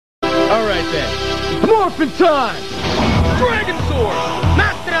Alright then. Morphin time! Dragon Sword!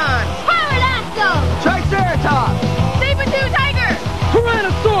 Mastodon! Pterodactyl! Triceratops! Saber-tooth tiger!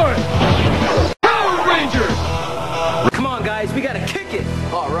 Tyrannosaurus! Power Rangers! Come on, guys, we gotta kick it.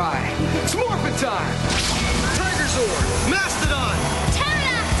 Alright. It's Morphin time! Tiger Sword! Mastodon!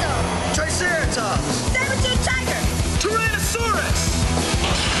 Pterodactyl! Triceratops! Saber-tooth tiger! Tyrannosaurus!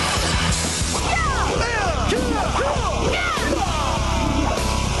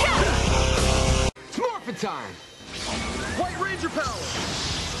 It's Morphin time! White Ranger power!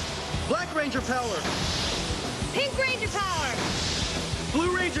 Black Ranger power! Pink Ranger power!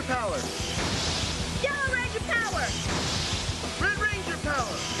 Blue Ranger power! Yellow Ranger power! Red Ranger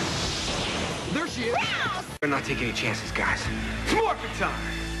power! There she is! We're not taking any chances, guys. It's Morphin time!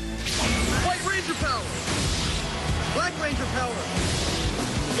 White Ranger power! Black Ranger power!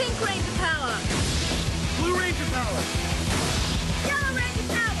 Pink Ranger power! Blue Ranger power! Yellow Ranger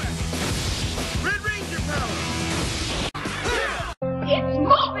power! Red Ranger power! It's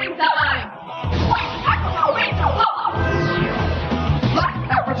Morphing time! Black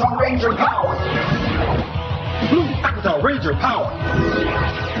Avatar Ranger power! Blue Avatar Ranger power!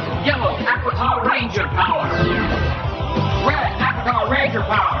 Yellow Avatar Ranger power! Red Avatar Ranger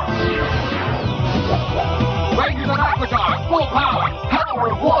power! Rangers of Avatar, full power!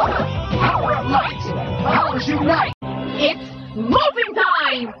 Power of water! Power of light! Powers unite! It's Morphing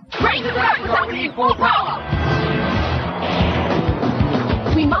time! Rangers of Avatar, we need full power!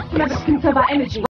 We must remember to conserve our energy.